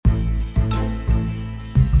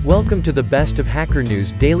Welcome to the Best of Hacker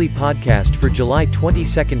News daily podcast for July 22,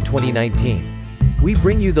 2019. We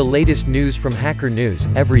bring you the latest news from Hacker News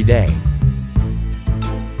every day.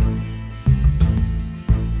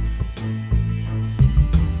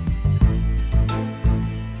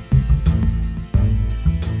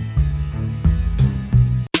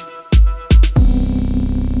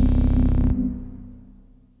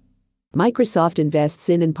 Microsoft invests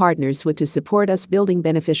in and partners with to support us building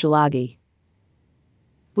beneficial AGI.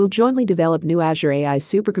 We'll jointly develop new Azure AI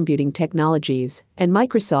supercomputing technologies, and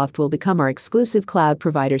Microsoft will become our exclusive cloud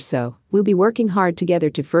provider. So, we'll be working hard together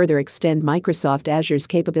to further extend Microsoft Azure's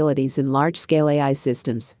capabilities in large-scale AI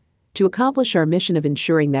systems. To accomplish our mission of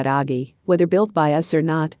ensuring that AGI, whether built by us or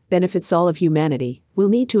not, benefits all of humanity, we'll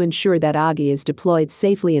need to ensure that AGI is deployed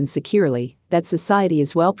safely and securely, that society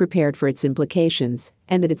is well prepared for its implications,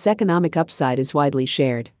 and that its economic upside is widely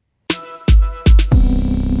shared.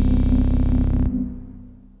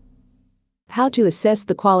 How to assess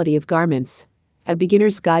the quality of garments. A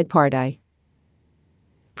beginner's guide part I.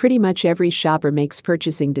 Pretty much every shopper makes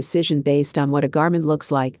purchasing decision based on what a garment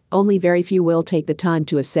looks like, only very few will take the time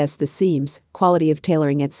to assess the seams, quality of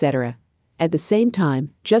tailoring, etc. At the same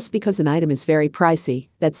time, just because an item is very pricey,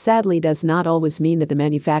 that sadly does not always mean that the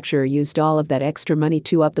manufacturer used all of that extra money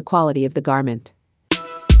to up the quality of the garment.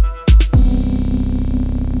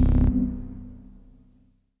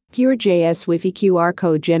 Pure.js Wi-Fi QR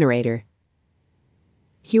code generator.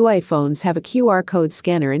 Huawei phones have a QR code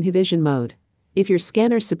scanner in Vision mode. If your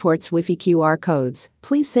scanner supports Wi-Fi QR codes,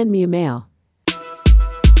 please send me a mail.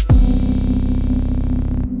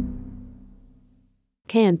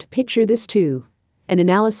 Can't picture this too. An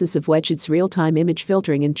analysis of WeChat's real-time image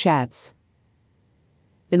filtering in chats.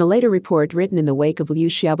 In a later report written in the wake of Liu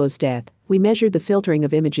Xiaobo's death, we measured the filtering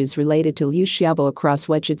of images related to Liu Xiaobo across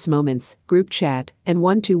WeChat's Moments, group chat, and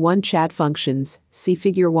one-to-one chat functions, see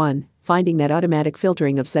Figure 1, finding that automatic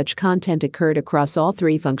filtering of such content occurred across all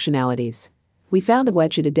three functionalities. We found that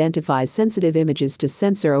WeChat identifies sensitive images to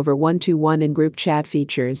censor over one-to-one and group chat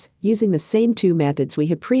features, using the same two methods we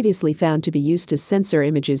had previously found to be used to censor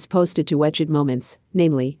images posted to WeChat Moments,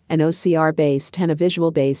 namely, an OCR-based and a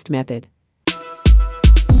visual-based method.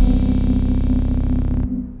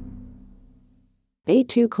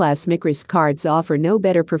 A2 class micros cards offer no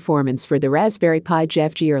better performance for the Raspberry Pi.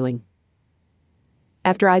 Jeff Geerling.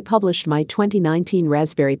 After I published my 2019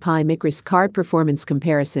 Raspberry Pi micros card performance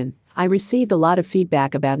comparison, I received a lot of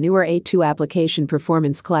feedback about newer A2 application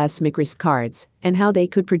performance class micros cards and how they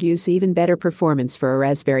could produce even better performance for a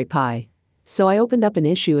Raspberry Pi. So I opened up an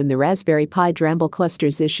issue in the Raspberry Pi Dramble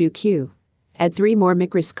Clusters issue queue. Add 3 more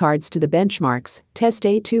micros cards to the benchmarks, test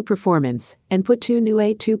A2 performance, and put 2 new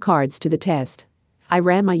A2 cards to the test. I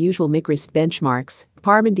ran my usual micros benchmarks,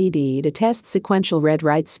 parm and dd to test sequential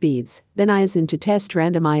read-write speeds, then ISIN to test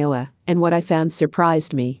random IOA, and what I found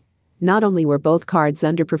surprised me. Not only were both cards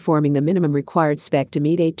underperforming the minimum required spec to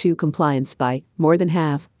meet A2 compliance by more than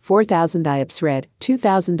half, 4,000 IOPS read,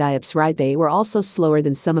 2,000 IOPS write, they were also slower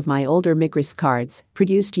than some of my older micros cards,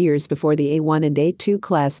 produced years before the A1 and A2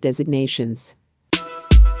 class designations.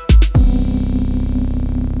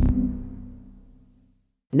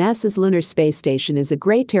 NASA's lunar space station is a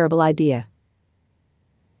great terrible idea.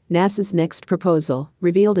 NASA's next proposal,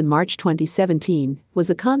 revealed in March 2017, was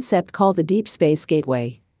a concept called the Deep Space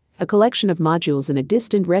Gateway, a collection of modules in a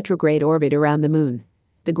distant retrograde orbit around the Moon.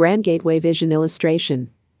 The Grand Gateway Vision illustration.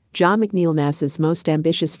 John McNeil. NASA's most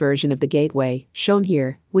ambitious version of the Gateway, shown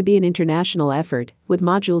here, would be an international effort, with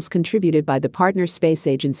modules contributed by the partner space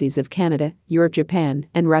agencies of Canada, Europe, Japan,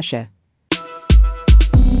 and Russia.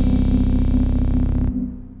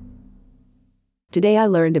 Today I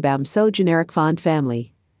learned about MSO generic font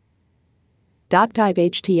family. Doc type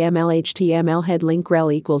HTML head link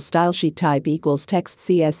rel equals style sheet type equals text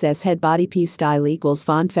CSS head body p style equals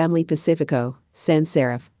font family Pacifico, sans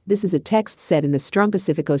serif. This is a text set in the strong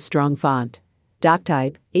Pacifico strong font. Doc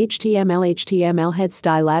type HTML head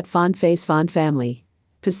style at font face font family.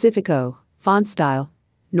 Pacifico, font style.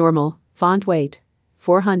 Normal, font weight.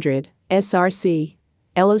 400, SRC.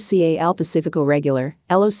 LOCA Al Pacifico Regular,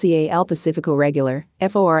 LOCA Al Pacifico Regular,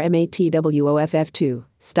 FORMATWOFF2,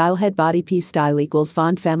 style head body p style equals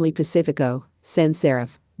font family Pacifico, sans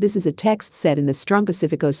serif. This is a text set in the strong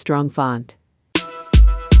Pacifico strong font.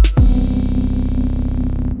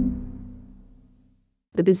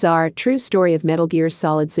 The Bizarre True Story of Metal Gear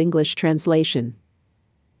Solid's English translation.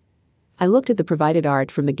 I looked at the provided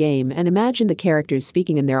art from the game and imagined the characters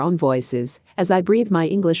speaking in their own voices, as I breathed my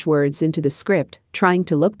English words into the script, trying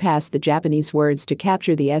to look past the Japanese words to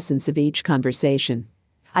capture the essence of each conversation.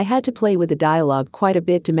 I had to play with the dialogue quite a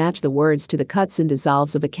bit to match the words to the cuts and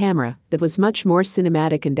dissolves of a camera that was much more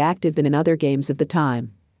cinematic and active than in other games of the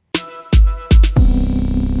time.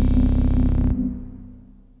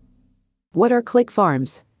 What are click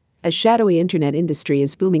farms? A shadowy internet industry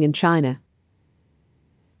is booming in China.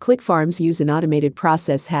 Click farms use an automated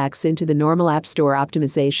process hacks into the normal App Store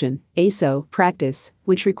optimization (ASO) practice,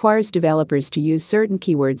 which requires developers to use certain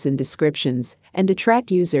keywords and descriptions and attract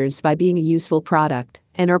users by being a useful product,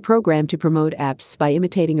 and are programmed to promote apps by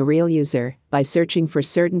imitating a real user, by searching for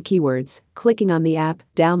certain keywords, clicking on the app,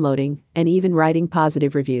 downloading, and even writing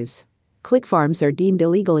positive reviews. Click farms are deemed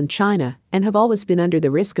illegal in China and have always been under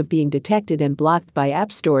the risk of being detected and blocked by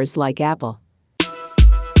app stores like Apple.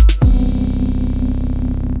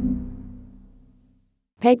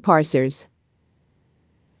 Peg parsers.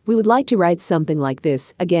 We would like to write something like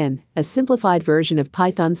this, again, a simplified version of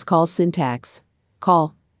Python's call syntax.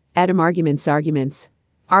 Call. Atom arguments, arg, poserg,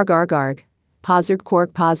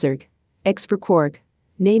 quarg, expr, quarg.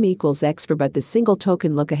 Name equals expr, but the single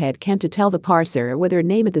token lookahead can't tell the parser whether a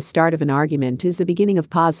name at the start of an argument is the beginning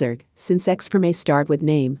of poserg, since expr may start with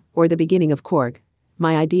name, or the beginning of quarg.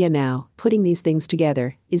 My idea now, putting these things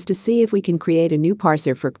together, is to see if we can create a new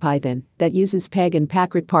parser for Python that uses peg and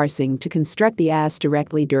packret parsing to construct the AS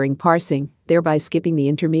directly during parsing, thereby skipping the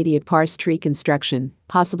intermediate parse tree construction,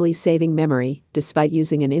 possibly saving memory, despite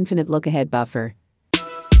using an infinite lookahead buffer.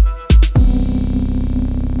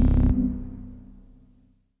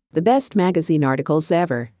 The best magazine articles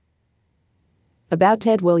ever. About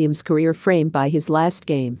Ted Williams' career framed by his last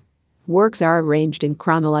game. Works are arranged in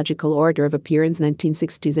chronological order of appearance: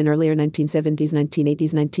 1960s and earlier, 1970s,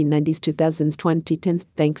 1980s, 1990s, 2000s, 2010s,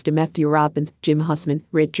 thanks to Matthew Robbins, Jim Hussman,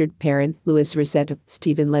 Richard Perrin, Louis Rossetto,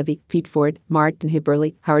 Stephen Levy, Pete Ford, Martin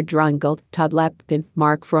Hibberly, Howard Drongold, Todd Lapin,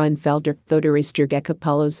 Mark Frauenfelder, Theodor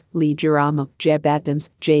Sturgekapoulos, Lee Giramo, Jeb Adams,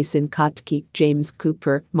 Jason Kotke, James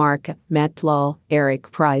Cooper, Mark, Matt Lall,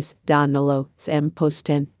 Eric Price, Donalo, Sam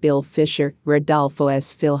Posten, Bill Fisher, Rodolfo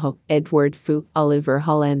S. Filho, Edward Fu, Oliver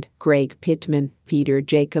Holland, Greg Pittman, Peter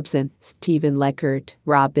Jacobson, Stephen Leckert,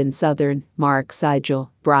 Robin Southern, Mark Seigel,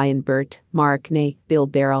 Brian Burt, Mark Ney, Bill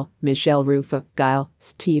Barrell, Michelle Rufa, Guile,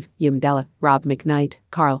 Steve Yumdella, Rob McKnight,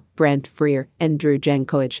 Carl, Brent Freer, Andrew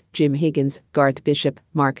Jankovic, Jim Higgins, Garth Bishop,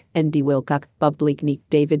 Mark, Andy Wilcock, Bob Bleakney,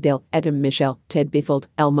 David Dill, Adam Michel, Ted Biffold,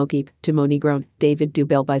 Elmo Keep, Timoni Groen, David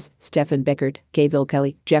Dubelbis, Stephen Beckert, Kayville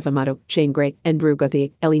Kelly, Jeff Amato, Shane Gray, Andrew Gauthier,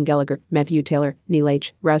 Eileen Gallagher, Matthew Taylor, Neil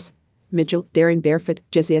H., Russ Mitchell, Darren Barefoot,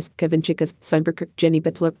 Jesse S., Kevin Chickas, Sveinberger, Jenny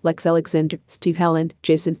Bettler, Lex Alexander, Steve Halland,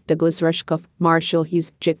 Jason, Douglas Rushkoff, Marshall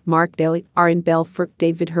Hughes, J. Mark Daly, Aaron Belfort,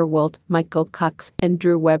 David Herwold, Michael Cox,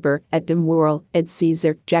 Andrew Weber, Adam Worrell, Ed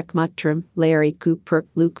Caesar, Jack Mottram, Larry Cooper,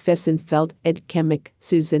 Luke Fessenfeld, Ed Kemick,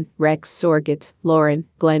 Susan, Rex Sorgit, Lauren,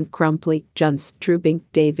 Glenn Crumpley, John Strubing,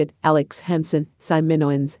 David, Alex Hansen, Simon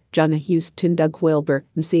Owens, John Houston, Doug Wilbur,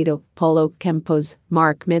 Macedo, Paulo Campos,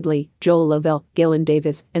 Mark Medley, Joel Lavelle, Galen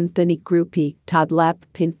Davis, Anthony Grupi, Todd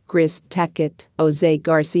Lappin, Chris Tackett, Jose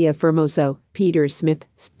Garcia Formoso, Peter Smith,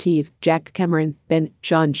 Steve, Jack Cameron, Ben,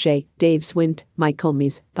 Sean Shea, Dave Swint, Michael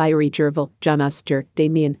Mies, Thyri Chervil, John Oster,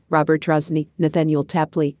 Damien, Robert Rosny, Nathaniel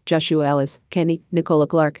Tapley, Joshua Ellis, Kenny, Nicola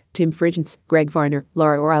Clark, Tim Frigens, Greg Varner,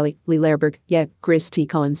 Laura O'Reilly, Lee Lerberg, Chris T.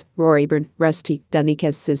 Collins, Rory Byrne, Rusty, Danny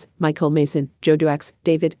Kesses, Michael Mason, Joe Duax,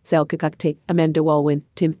 David, Zelka Kakte, Amanda Walwyn,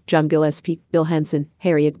 Tim, John Gillespie, Bill Hansen,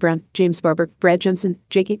 Harriet Brown, James Barber, Brad Johnson,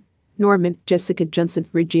 Jakey Norman, Jessica Johnson,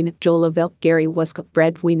 Regina, Joel Lavelle, Gary Wescott,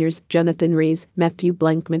 Brad Wieners, Jonathan Rees, Matthew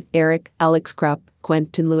Blankman, Eric, Alex Kropp,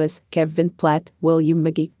 Quentin Lewis, Kevin Platt, William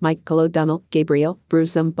McGee, Michael O'Donnell, Gabriel,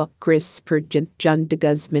 Bruce Umba, Chris Spurgeon, John de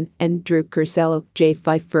Guzman, Andrew Curcello, Jay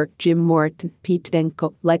Pfeiffer, Jim Morton, Pete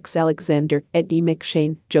Denko, Lex Alexander, Eddie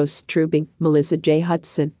McShane, Joe Strubing, Melissa J.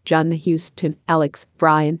 Hudson, John Houston, Alex,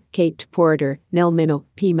 Brian, Kate Porter, Nell Minnow,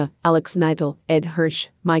 Pima, Alex Neidel, Ed Hirsch,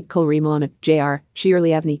 Michael Remolona, J.R.,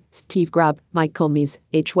 Shirley Avni, Steve Grob, Michael Mies,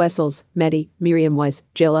 H. Wessels, Medi, Miriam Weiss,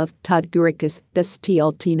 Jilov, Todd Gurikis, Dusty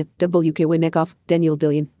Altina, W.K. Winnekoff, Daniel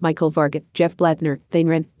Dillion, Michael Varga, Jeff Blatner, Thane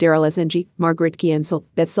Wren, Daryl SNG, Margaret Kiensel,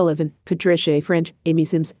 Beth Sullivan, Patricia A. French, Amy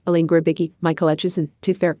Sims, Elaine Grabicki, Michael Etchison,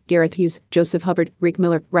 Tiff Fair, Gareth Hughes, Joseph Hubbard, Rick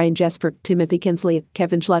Miller, Ryan Jasper, Timothy Kensley,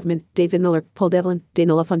 Kevin Schlotman, David Miller, Paul Devlin,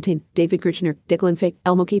 Dana LaFontaine, David Kirchner, Declan Fay,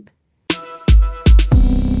 Elmo Keep.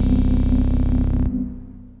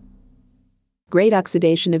 Great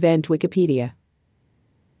Oxidation Event Wikipedia.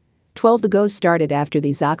 12 The GOES started after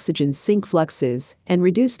these oxygen sink fluxes and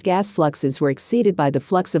reduced gas fluxes were exceeded by the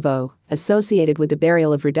flux of O, associated with the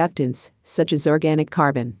burial of reductants, such as organic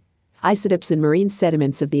carbon. Isotopes in marine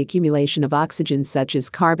sediments of the accumulation of oxygens such as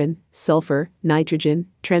carbon, sulfur, nitrogen,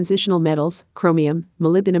 transitional metals, chromium,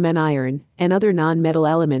 molybdenum and iron, and other non-metal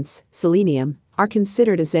elements, selenium, are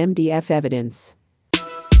considered as MDF evidence.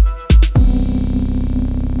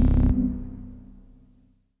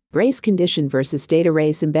 Race condition versus data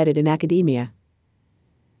race embedded in academia.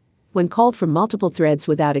 When called from multiple threads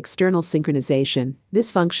without external synchronization, this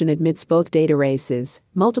function admits both data races.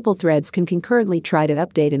 Multiple threads can concurrently try to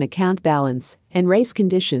update an account balance, and race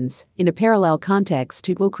conditions, in a parallel context,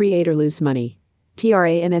 it will create or lose money.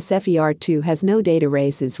 TRANSFER2 has no data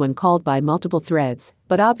races when called by multiple threads,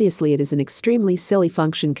 but obviously it is an extremely silly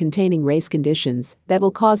function containing race conditions that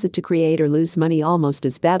will cause it to create or lose money almost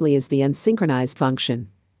as badly as the unsynchronized function.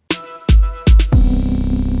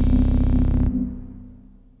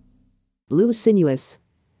 Blue Sinuous.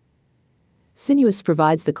 Sinuous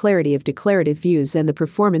provides the clarity of declarative views and the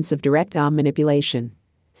performance of direct DOM manipulation.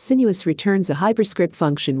 Sinuous returns a hyperscript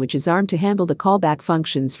function which is armed to handle the callback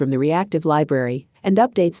functions from the reactive library and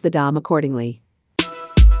updates the DOM accordingly.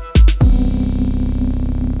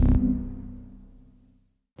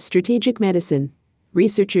 Strategic medicine.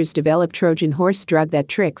 Researchers develop Trojan horse drug that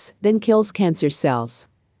tricks, then kills cancer cells.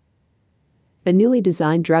 A newly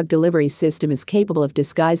designed drug delivery system is capable of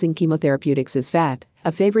disguising chemotherapeutics as fat,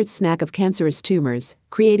 a favorite snack of cancerous tumors,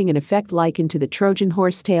 creating an effect likened to the Trojan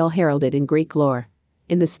horse tale heralded in Greek lore.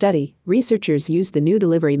 In the study, researchers used the new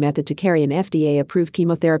delivery method to carry an FDA-approved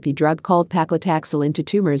chemotherapy drug called paclitaxel into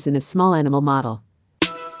tumors in a small animal model.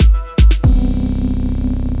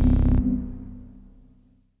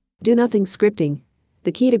 Do-nothing scripting.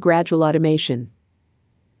 The key to gradual automation.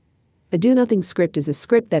 A do-nothing script is a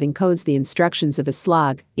script that encodes the instructions of a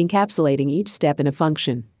slog, encapsulating each step in a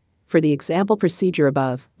function. For the example procedure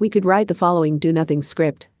above, we could write the following do-nothing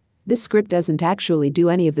script. This script doesn't actually do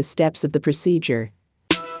any of the steps of the procedure.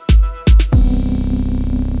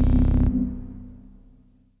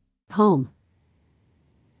 Home.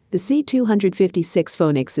 The C256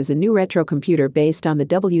 Phoenix is a new retro computer based on the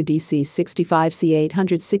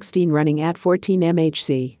WDC65C816 running at 14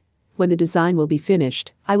 MHz. When the design will be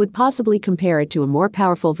finished, I would possibly compare it to a more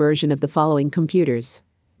powerful version of the following computers.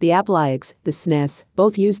 The Apple iX, the SNES,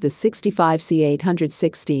 both use the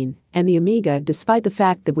 65C816, and the Amiga, despite the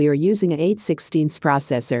fact that we are using an 8/16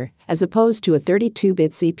 processor, as opposed to a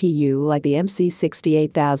 32-bit CPU like the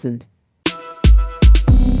MC68000.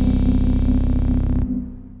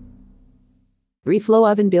 Reflow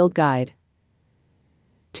Oven Build Guide.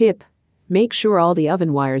 Tip: make sure all the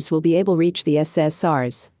oven wires will be able to reach the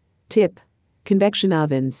SSRs. Tip: convection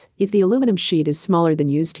ovens, if the aluminum sheet is smaller than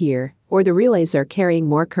used here, or the relays are carrying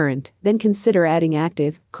more current, then consider adding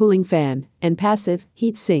active, cooling fan, and passive,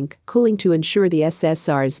 heat sink, cooling to ensure the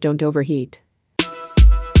SSRs don't overheat.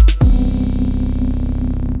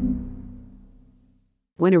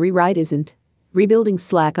 When a rewrite isn't. Rebuilding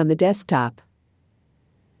Slack on the desktop.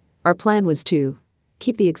 Our plan was to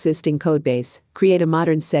keep the existing codebase, create a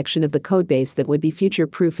modern section of the codebase that would be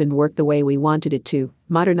future-proof and work the way we wanted it to,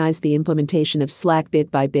 modernize the implementation of Slack bit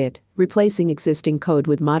by bit, replacing existing code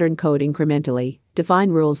with modern code incrementally, define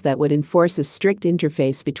rules that would enforce a strict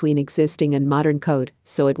interface between existing and modern code,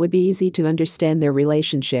 so it would be easy to understand their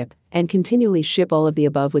relationship, and continually ship all of the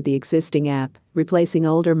above with the existing app, replacing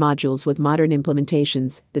older modules with modern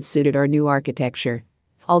implementations that suited our new architecture.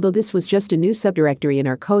 Although this was just a new subdirectory in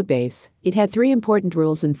our codebase, it had 3 important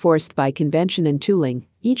rules enforced by convention and tooling,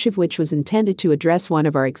 each of which was intended to address one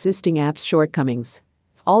of our existing app's shortcomings.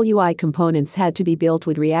 All UI components had to be built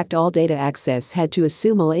with React. All data access had to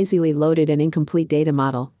assume a lazily loaded and incomplete data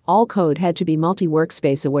model. All code had to be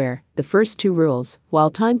multi-workspace aware. The first 2 rules,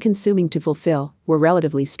 while time-consuming to fulfill, were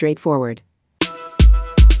relatively straightforward.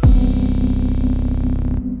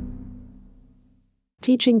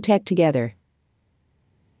 Teaching tech together.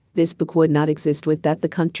 This book would not exist without the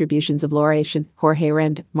contributions of Laura Ashen, Jorge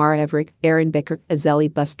Rand, Mara Everick, Aaron Becker,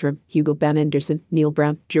 Azali Bustrom, Hugo Van Anderson, Neil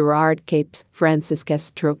Brown, Gerard Capes, Francis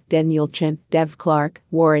Castro, Daniel Chen, Dev Clark,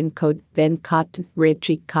 Warren Code, Ben Cotton,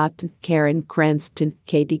 Richie Cotton, Karen Cranston,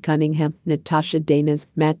 Katie Cunningham, Natasha Danas,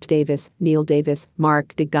 Matt Davis, Neil Davis,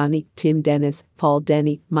 Mark Degani, Tim Dennis, Paul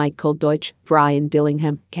Denny, Michael Deutsch, Brian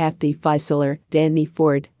Dillingham, Kathy Feiseler, Danny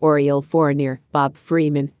Ford, Oriel Fournier, Bob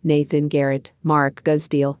Freeman, Nathan Garrett, Mark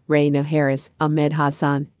Guzdiel, Raina Harris, Ahmed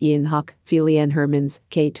Hassan, Ian Hawk, Philianne Hermans,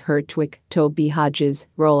 Kate Hertwig, Toby Hodges,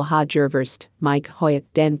 Roel Hodgerverst, Mike Hoyt,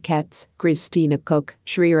 Dan Katz, Christina Cook,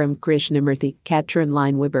 Sriram Krishnamurthy, Katrin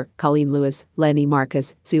Leinweber, Colleen Lewis, Lenny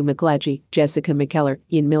Marcus, Sue McClatchy, Jessica McKellar,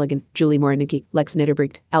 Ian Milligan, Julie Mornicki, Lex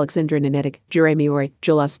Nitterbrecht, Alexandra Nenetic, Jeremy Ori,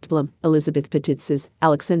 Joel Ostblom, Elizabeth Petitzes,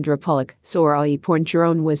 Alexandra Pollock, Sora E.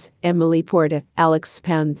 Porncheron was, Emily Porta, Alex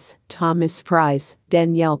Pounds, Thomas Price,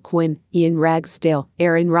 Danielle Quinn, Ian Ragsdale,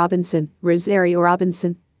 Aaron Robinson, Rosario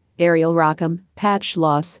Robinson, Ariel Rockham, Pat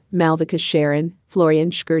Schloss, Malvika Sharon,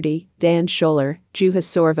 Florian Schurdy, Dan Scholler, Juha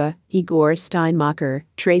Sorva, Igor Steinmacher,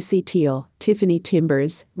 Tracy Teal, Tiffany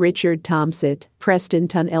Timbers, Richard Tomsit, Preston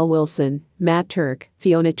Tunnell Wilson, Matt Turk,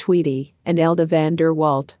 Fiona Tweedy, and Elda van der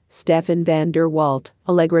Walt, Stefan van der Walt,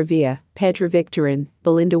 Allegra Via, Petra Victorin,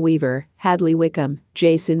 Belinda Weaver, Hadley Wickham,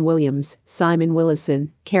 Jason Williams, Simon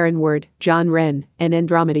Willison, Karen Ward, John Wren, and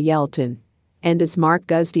Andromeda Yelton. And as Mark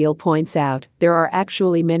Guzdiel points out, there are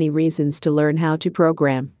actually many reasons to learn how to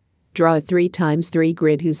program. Draw a 3x3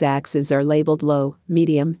 grid whose axes are labeled low,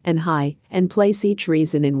 medium, and high, and place each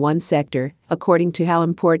reason in one sector, according to how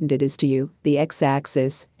important it is to you, the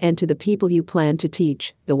x-axis, and to the people you plan to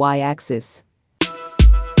teach, the y-axis.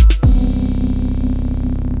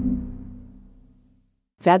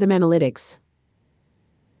 Fathom Analytics.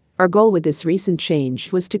 Our goal with this recent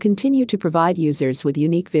change was to continue to provide users with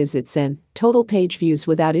unique visits and total page views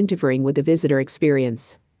without interfering with the visitor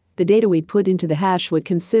experience. The data we put into the hash would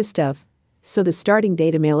consist of, so the starting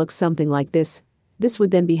data may look something like this. This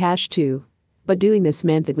would then be hash 2. But doing this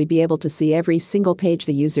meant that we'd be able to see every single page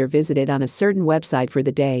the user visited on a certain website for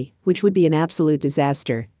the day, which would be an absolute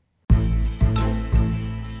disaster.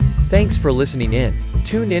 Thanks for listening in.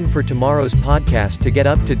 Tune in for tomorrow's podcast to get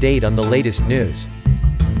up to date on the latest news.